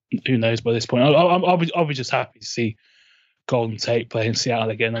 but who knows by this point. I'll be just happy to see Golden Tate play in Seattle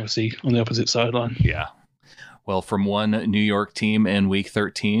again, obviously, on the opposite sideline. Yeah. Well, from one New York team in Week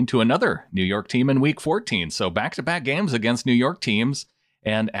 13 to another New York team in Week 14. So back-to-back games against New York teams.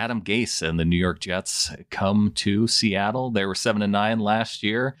 And Adam Gase and the New York Jets come to Seattle. They were 7-9 last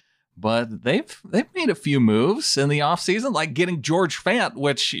year, but they've made a few moves in the offseason, like getting George Fant,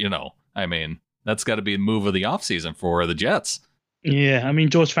 which, I mean, that's got to be a move of the offseason for the Jets. Yeah, I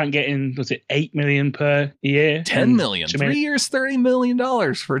mean, George Fant getting, was it $8 million per year? $10 million. 3 years, $30 million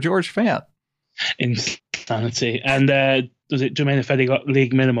for George Fant. Insanity. And does it Jermaine Ifedi got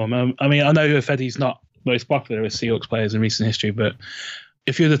league minimum? I mean, I know Ifedi's not most popular with Seahawks players in recent history, but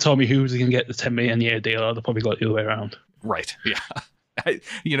if you'd have told me who was going to get the $10 million a year deal, I'd have probably got the other way around. Right. Yeah.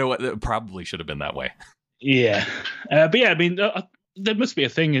 You know what? It probably should have been that way. Yeah. But yeah, I mean, there must be a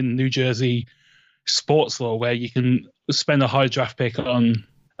thing in New Jersey sports law where you can spend a high draft pick on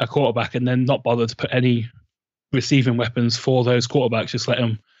a quarterback and then not bother to put any receiving weapons for those quarterbacks, just let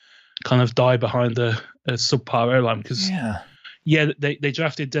them kind of die behind a subpar O-line. Because they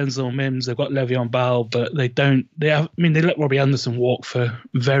drafted Denzel Mims, they've got Le'Veon Bell, but they let Robbie Anderson walk for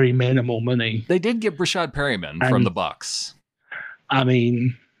very minimal money. They did get Rashad Perryman from the Bucs. I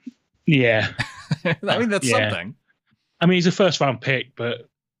mean, yeah. I mean, that's something. I mean, he's a first round pick, but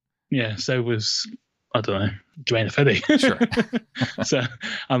yeah, so was, I don't know, Jermaine Ifedi. Sure. So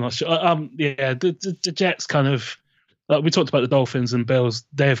I'm not sure. The Jets kind of, like we talked about the Dolphins and Bills,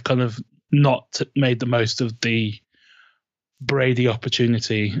 they've kind of not made the most of the Brady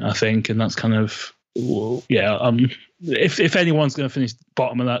opportunity, I think, and that's kind of, if anyone's going to finish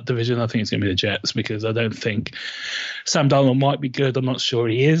bottom of that division, I think it's going to be the Jets, because I don't think Sam Darnold might be good. I'm not sure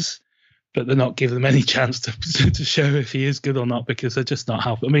he is, but they're not giving them any chance to show if he is good or not, because they're just not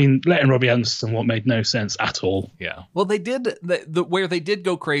helping. I mean, letting Robbie Anderson walk made no sense at all. Yeah. Well, they did, where they did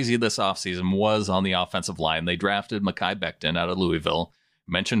go crazy this offseason was on the offensive line. They drafted Mekhi Becton out of Louisville,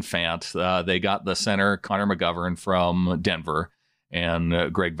 mentioned Fant. They got the center, Connor McGovern from Denver,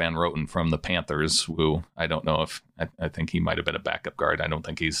 and Greg Van Roten from the Panthers, who I don't know if, I think he might have been a backup guard. I don't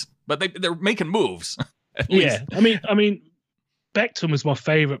think but they're making moves. Yeah. I mean, Becton was my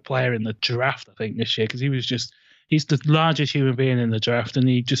favorite player in the draft, I think, this year, because he's the largest human being in the draft, and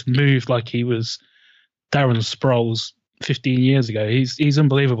he just moved like he was Darren Sproles 15 years ago. He's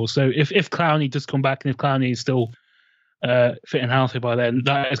unbelievable. So if Clowney does come back, and if Clowney is still fit and healthy by then,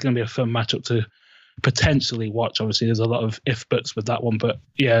 that is going to be a fun matchup to potentially watch. Obviously, there's a lot of if-buts with that one, but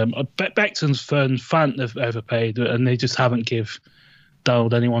yeah, Becton's fun. Fant have overpaid, and they just haven't give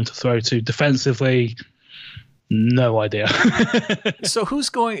Donald anyone to throw to defensively. No idea. So who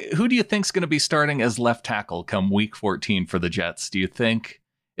do you think's going to be starting as left tackle come Week 14 for the Jets? Do you think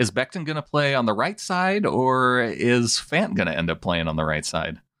Is Becton going to play on the right side, or is Fant going to end up playing on the right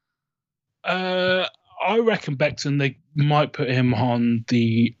side? I reckon Becton, they might put him on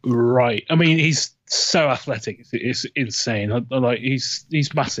the right. I mean, he's so athletic; it's insane. Like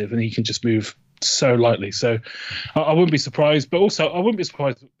he's massive, and he can just move so lightly. So I wouldn't be surprised. But also, I wouldn't be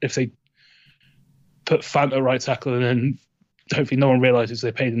surprised if they put Fant at right tackle, and then hopefully no one realizes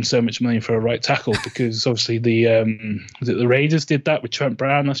they paid him so much money for a right tackle, because obviously the Raiders did that with Trent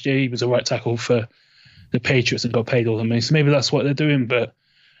Brown last year. He was a right tackle for the Patriots and got paid all the money. So maybe that's what they're doing. But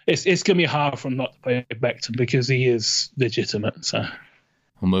it's going to be hard for him not to play Becton because he is legitimate. So.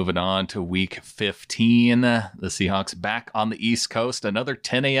 Well, moving on to week 15, the Seahawks back on the East Coast. Another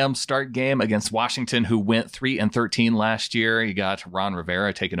 10 a.m. start game against Washington, who went 3-13 last year. You got Ron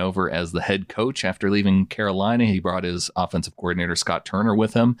Rivera taking over as the head coach after leaving Carolina. He brought his offensive coordinator, Scott Turner,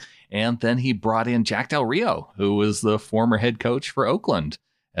 with him. And then he brought in Jack Del Rio, who was the former head coach for Oakland,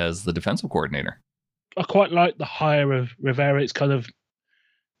 as the defensive coordinator. I quite like the hire of Rivera. It's kind of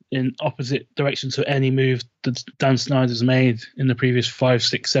in opposite direction to any move that Dan Snyder's made in the previous 5,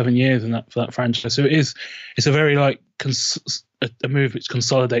 6, 7 years for that franchise. So it's a very a move which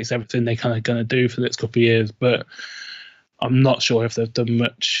consolidates everything they kind of going to do for the next couple of years. But I'm not sure if they've done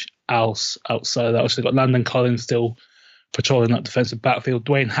much else outside of that. Also, they've got Landon Collins still patrolling that defensive backfield.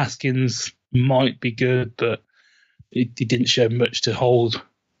 Dwayne Haskins might be good, but he didn't show much to hold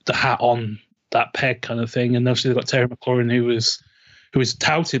the hat on that peg kind of thing. And obviously they've got Terry McLaurin, who was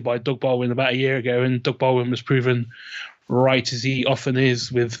touted by Doug Baldwin about a year ago, and Doug Baldwin was proven right, as he often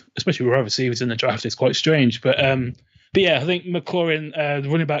is, especially with receivers in the draft. It's quite strange. But yeah, I think McLaurin, the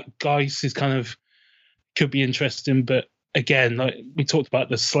running back Geis, could be interesting. But again, like we talked about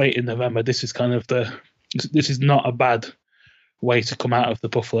the slate in November, this is not a bad way to come out of the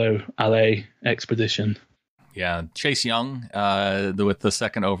Buffalo LA expedition. Yeah, Chase Young, with the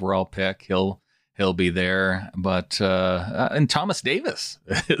second overall pick, he'll be there, but and Thomas Davis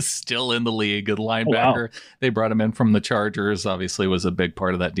is still in the league, a linebacker. Oh, wow. They brought him in from the Chargers. Obviously, was a big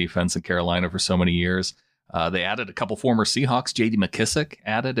part of that defense in Carolina for so many years. They added a couple former Seahawks. J.D. McKissick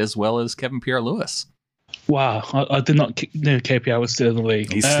added, as well as Kevin Pierre-Louis. Wow, I did not know KPI was still in the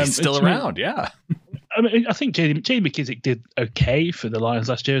league. He's still around, yeah. I mean, I think J.D. McKissick did okay for the Lions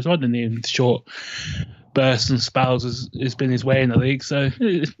last year as well. In the short bursts and spells has been his way in the league, so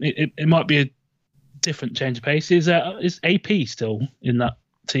it might be a different change of pace. Is AP still in that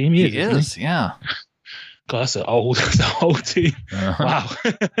team? He is, yeah. God, that's an old team. Uh-huh.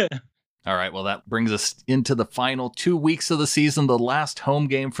 Wow. All right, well, that brings us into the final 2 weeks of the season, the last home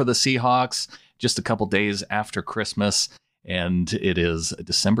game for the Seahawks, just a couple days after Christmas, and it is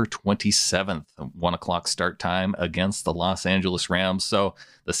December 27th, 1 o'clock start time against the Los Angeles Rams. So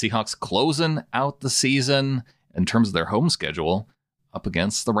the Seahawks closing out the season in terms of their home schedule up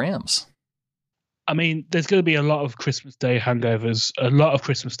against the Rams. I mean, there's going to be a lot of Christmas Day hangovers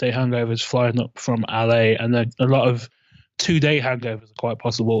flying up from LA, and a lot of 2-day hangovers are quite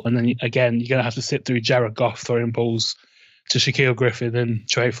possible. And then again, you're going to have to sit through Jared Goff throwing balls to Shaquille Griffin and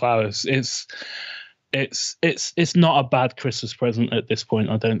Trey Flowers. It's not a bad Christmas present at this point,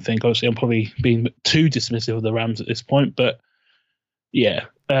 I don't think. Obviously, I'm probably being too dismissive of the Rams at this point, but yeah.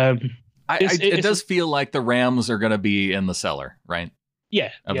 It does feel like the Rams are going to be in the cellar, right?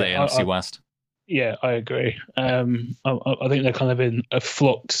 Yeah. Of the NFC West. Yeah, I agree. I think they're kind of in a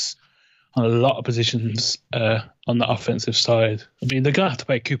flux on a lot of positions on the offensive side. I mean, they're going to have to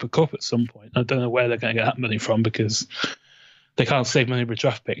pay Cooper Kupp at some point. I don't know where they're going to get that money from, because they can't save money with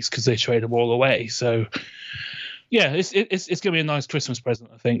draft picks because they trade them all away. So, yeah, it's going to be a nice Christmas present,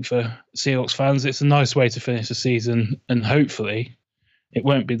 I think, for Seahawks fans. It's a nice way to finish the season, and hopefully it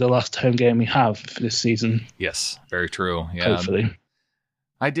won't be the last home game we have for this season. Yes, very true. Yeah. Hopefully.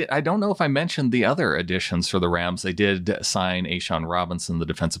 I don't know if I mentioned the other additions for the Rams. They did sign A'Shawn Robinson, the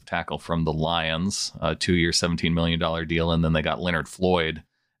defensive tackle from the Lions, a 2-year, $17 million deal. And then they got Leonard Floyd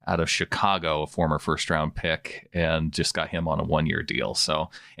out of Chicago, a former first-round pick, and just got him on a 1-year deal. So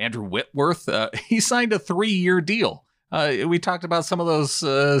Andrew Whitworth, he signed a 3-year deal. We talked about some of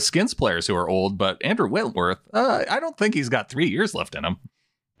those Skins players who are old, but Andrew Whitworth, I don't think he's got 3 years left in him.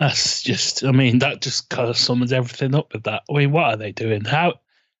 That's just, I mean, that just kind of sums everything up with that. I mean, what are they doing?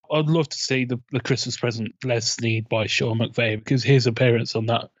 I'd love to see the Christmas present Les Snead by Sean McVay, because his appearance on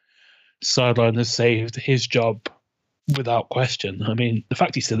that sideline has saved his job without question. I mean, the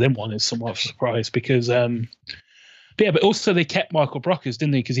fact he's still in one is somewhat of a surprise, because, but also they kept Michael Brockers,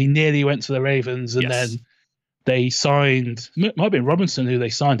 didn't they? Because he nearly went to the Ravens, and then they signed, it might have been Robinson who they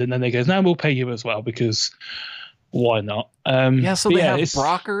signed, and then they go, no, we'll pay you as well, because why not? So they have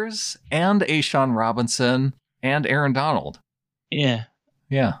Brockers and A'Shawn Robinson and Aaron Donald. Yeah.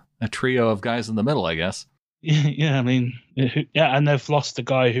 Yeah, a trio of guys in the middle, I guess. Yeah, I mean, yeah, and they've lost the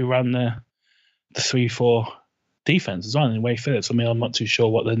guy who ran the 3-4 defense as well, in Wade Phillips. I mean, I'm not too sure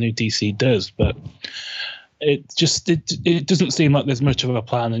what the new DC does, but it doesn't seem like there's much of a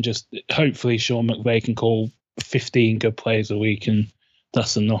plan, and just hopefully Sean McVay can call 15 good plays a week, and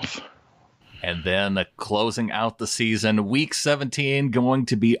that's enough. And then closing out the season, week 17, going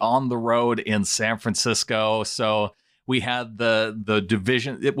to be on the road in San Francisco. So we had the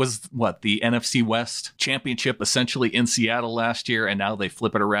division. It was the NFC West championship essentially in Seattle last year, and now they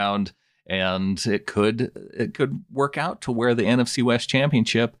flip it around, and it could work out to where the NFC West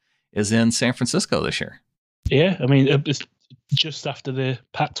championship is in San Francisco this year. Yeah, I mean, it's just after the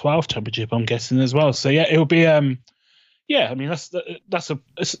Pac-12 championship, I'm guessing as well. So yeah, it'll be I mean,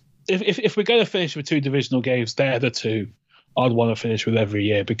 if we're going to finish with 2 divisional games, they're the 2 I'd want to finish with every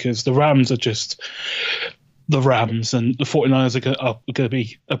year, because the Rams are just the Rams, and the 49ers are going to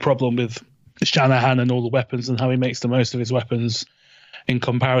be a problem with Shanahan and all the weapons, and how he makes the most of his weapons in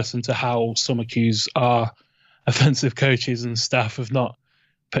comparison to how some accuse our offensive coaches and staff of not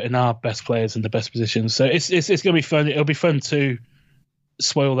putting our best players in the best positions. So it's going to be fun. It'll be fun to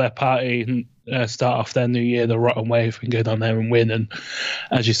spoil their party and start off their new year the rotten way if we can go down there and win, and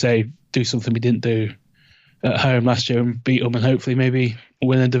as you say, do something we didn't do at home last year and beat them, and hopefully maybe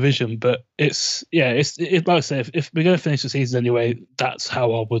win a division. But it's like I say, if we're going to finish the season anyway, that's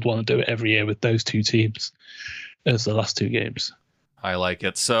how I would want to do it every year, with those 2 teams as the last 2 games. I like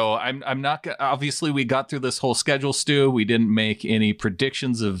it. So I'm not obviously we got through this whole schedule, Stu. We didn't make any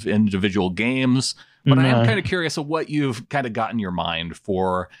predictions of individual games, but I am kind of curious of what you've kind of got in your mind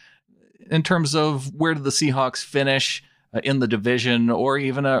for in terms of where do the Seahawks finish in the division, or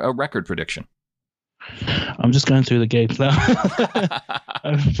even a record prediction. I'm just going through the games now.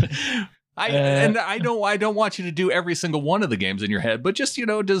 I don't want you to do every single one of the games in your head, but just,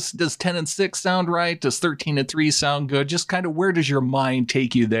 does 10-6 sound right? Does 13-3 sound good? Just kind of where does your mind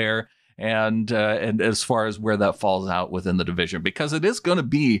take you there? And as far as where that falls out within the division, because it is going to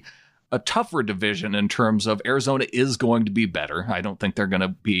be a tougher division in terms of Arizona is going to be better. I don't think they're going to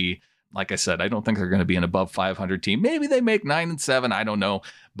be, like I said, I don't think they're going to be an above 500 team. Maybe they make 9-7. I don't know.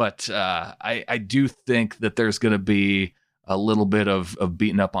 But I do think that there's going to be a little bit of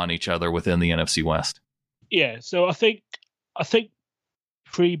beating up on each other within the NFC West. Yeah. So I think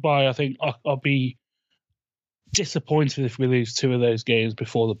pre-bye, I think I'll be disappointed if we lose 2 of those games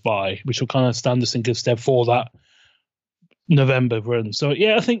before the bye, which will kind of stand us in good stead for that November run. So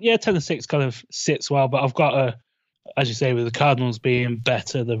yeah, I think 10-6 kind of sits well, but I've got as you say, with the Cardinals being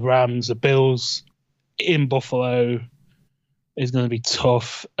better, the Rams, the Bills in Buffalo is going to be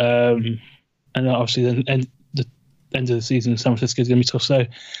tough. And obviously the end of the season in San Francisco is going to be tough. So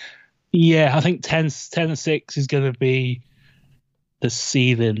yeah, I think 10-6 is going to be the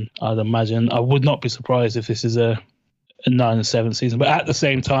ceiling, I'd imagine. I would not be surprised if this is a 9-7 season, but at the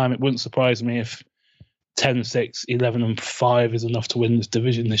same time, it wouldn't surprise me if 10-6, 11-5 is enough to win this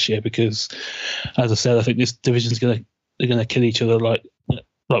division this year, because, as I said, I think this division's going to kill each other like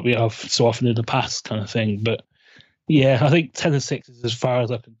we have so often in the past, kind of thing. But yeah, I think 10-6 is as far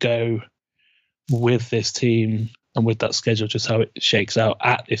as I could go with this team and with that schedule, just how it shakes out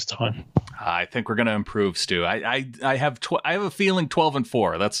at this time. I think we're going to improve, Stu. I have a feeling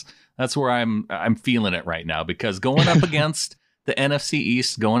 12-4. That's where I'm feeling it right now, because going up against the NFC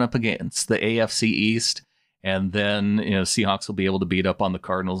East, going up against the AFC East, and then Seahawks will be able to beat up on the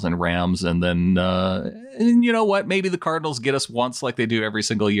Cardinals and Rams, and then and you know what? Maybe the Cardinals get us once like they do every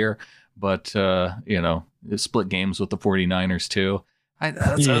single year, but split games with the 49ers too.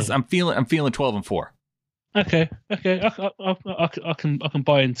 I'm feeling 12-4. Okay. I can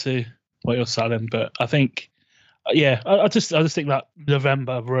buy into what you're selling, but I think, I just think that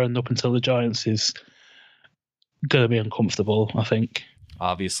November run up until the Giants is going to be uncomfortable, I think.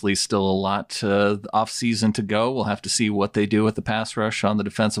 Obviously, still a lot off season to go. We'll have to see what they do with the pass rush on the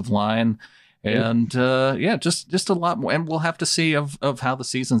defensive line, and just a lot more. And we'll have to see of how the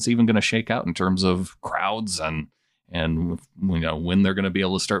season's even going to shake out in terms of crowds and when they're going to be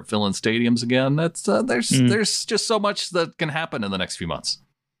able to start filling stadiums again. That's there's just so much that can happen in the next few months.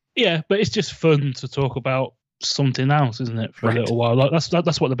 Yeah, but it's just fun to talk about something else, isn't it? For a little while, like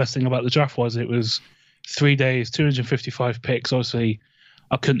that's what the best thing about the draft was. It was 3 days, 255 picks. Obviously,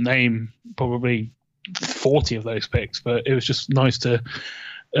 I couldn't name probably 40 of those picks, but it was just nice to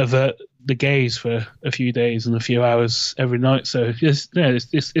avert the gaze for a few days and a few hours every night. So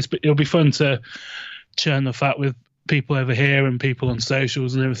it'll be fun to churn the fat with people over here and people on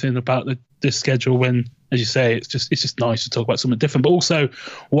socials and everything about this schedule, when, as you say, it's just nice to talk about something different. But also,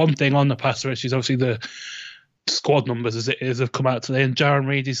 one thing on the pass rush is obviously squad numbers as it is have come out today, and Jaron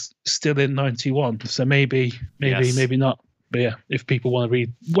Reed is still in 91. So maybe not. But yeah, if people want to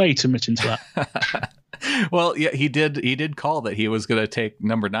read way too much into that. Well, yeah, he did call that he was going to take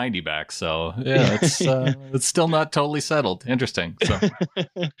number 90 back. So yeah, it's still not totally settled. Interesting. So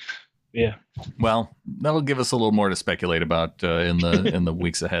yeah. Well, that'll give us a little more to speculate about in the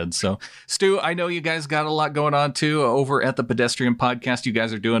weeks ahead. So, Stu, I know you guys got a lot going on too over at the Pedestrian Podcast. You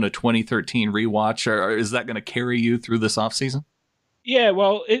guys are doing a 2013 rewatch. Is that going to carry you through this offseason? Yeah,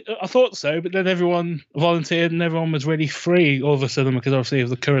 well, I thought so, but then everyone volunteered and everyone was really free all of a sudden because obviously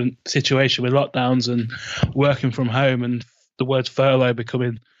of the current situation with lockdowns and working from home and the word furlough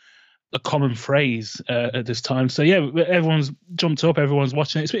becoming a common phrase at this time. So yeah, everyone's jumped up, everyone's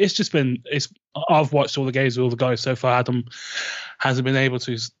watching it. It's just been, I've watched all the games with all the guys so far. Adam hasn't been able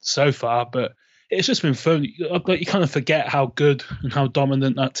to so far, but it's just been fun. Like, you kind of forget how good and how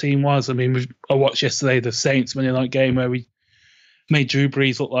dominant that team was. I mean, I watched yesterday the Saints Monday night game where we made Drew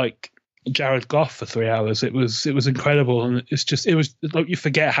Brees look like Jared Goff for 3 hours. It was incredible, and it was like you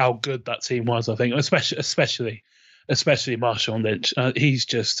forget how good that team was. I think, especially Marshall Lynch. He's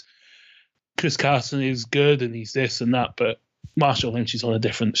just, Chris Carson is good, and he's this and that, but Marshall Lynch is on a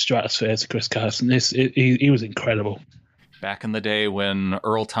different stratosphere to Chris Carson. He was incredible. Back in the day when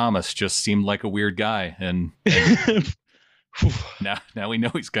Earl Thomas just seemed like a weird guy, and now we know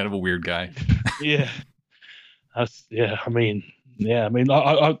he's kind of a weird guy. Yeah, I mean,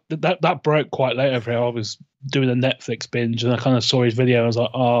 that broke quite late over here. I was doing a Netflix binge and I kind of saw his video. And I was like,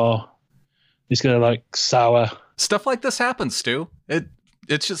 oh, he's gonna like sour. Stuff like this happens, Stu.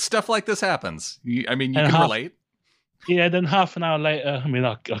 It's just stuff like this happens. You can relate. Yeah. Then half an hour later, I mean,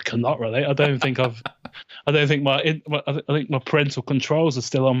 I cannot relate. I think my parental controls are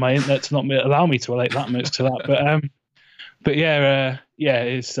still on my internet to not allow me to relate that much to that. But yeah,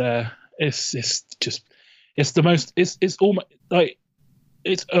 it's the most. It's almost like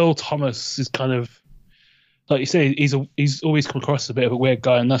it's Earl Thomas is kind of like you say. He's always come across as a bit of a weird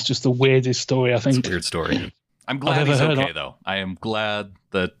guy, and that's just the weirdest story I think. It's a weird story. I'm glad he's okay though. I am glad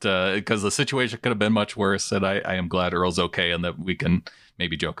that because the situation could have been much worse, and I am glad Earl's okay, and that we can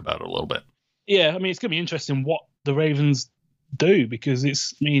maybe joke about it a little bit. Yeah, I mean, it's gonna be interesting what the Ravens do because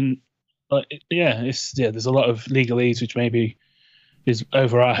there's a lot of legalese which maybe is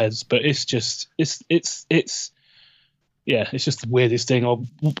over our heads, but it's just it's just the weirdest thing. I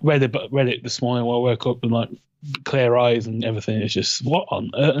read it this morning while I woke up and like clear eyes and everything. It's just what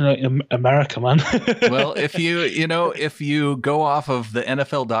on America, man. Well, if you go off of the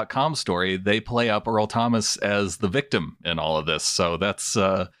NFL.com story, they play up Earl Thomas as the victim in all of this. So that's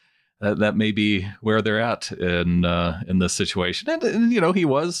that may be where they're at in this situation. And he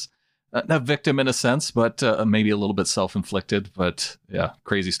was a victim in a sense, but maybe a little bit self-inflicted. But yeah,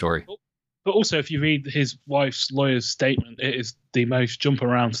 crazy story. But also, if you read his wife's lawyer's statement, it is the most jump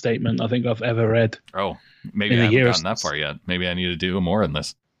around statement I think I've ever read. Oh, maybe I haven't gotten that far yet. Maybe I need to do more in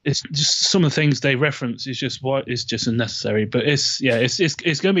this. It's just some of the things they reference is just what is just unnecessary. But it's going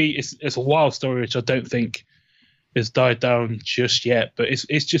to be it's a wild story which I don't think has died down just yet. But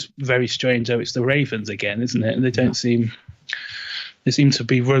it's just very strange how it's the Ravens again, isn't it? And they seem to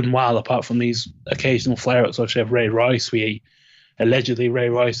be run well apart from these occasional flare-ups. Obviously, have Ray Rice. Allegedly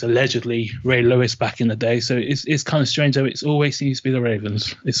Ray Lewis back in the day. So it's kind of strange how it always seems to be the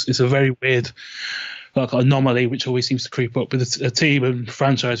Ravens. It's a very weird like anomaly which always seems to creep up with a team and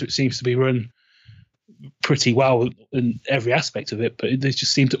franchise which seems to be run pretty well in every aspect of it, but they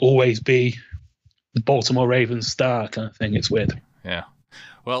just seem to always be the Baltimore Ravens star kind of thing. It's weird. Yeah.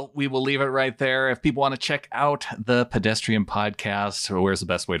 Well, we will leave it right there. If people want to check out the Pedestrian Podcast, where's the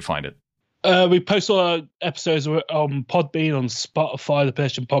best way to find it? We post all our episodes on Podbean, on Spotify,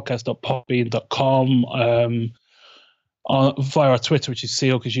 thepedestrianpodcast.podbean.com, via our Twitter, which is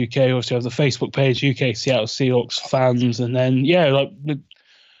Seahawks UK. Also have the Facebook page, UK Seattle Seahawks fans. And then,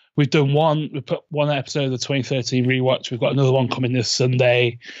 we put one episode of the 2013 rewatch. We've got another one coming this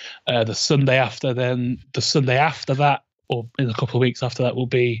Sunday. The Sunday after that, or in a couple of weeks after that, we're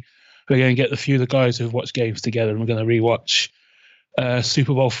going to get a few of the guys who've watched games together and we're going to rewatch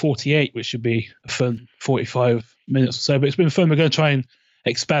Super Bowl 48, which should be a fun 45 minutes or so. But it's been fun. We're going to try and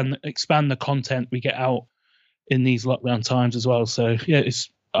expand the content we get out in these lockdown times as well. So yeah,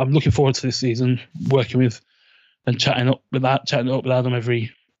 I'm looking forward to this season, working with and chatting up with Adam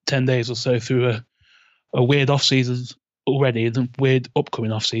every 10 days or so through a weird off season already and a weird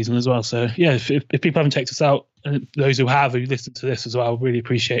upcoming off season as well. So yeah, if people haven't checked us out, and those who listen to this as well, really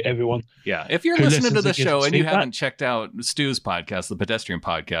appreciate everyone. Yeah, if you're listening to the show and you haven't checked out Stu's podcast, the Pedestrian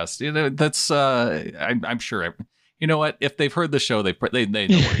Podcast, that's I'm sure. You know what? If they've heard the show, they know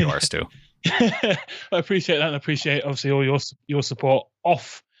where you are, Stu. I appreciate that, and I appreciate obviously all your support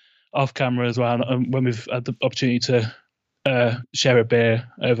off camera as well. And when we've had the opportunity to share a beer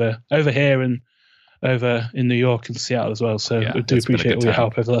over here and over in New York and Seattle as well. So I do appreciate all your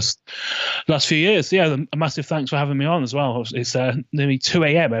help over the last few years. Yeah, a massive thanks for having me on as well. It's nearly 2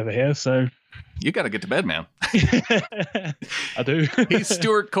 a.m. over here, so you got to get to bed, man. I do. He's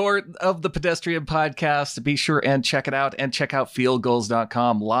Stuart Court of the Pedestrian Podcast. Be sure and check it out, and check out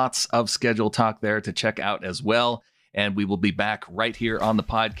fieldgoals.com. Lots of schedule talk there to check out as well. And we will be back right here on the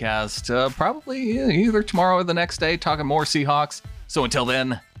podcast, probably either tomorrow or the next day, talking more Seahawks. So until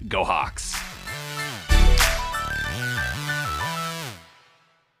then, go Hawks.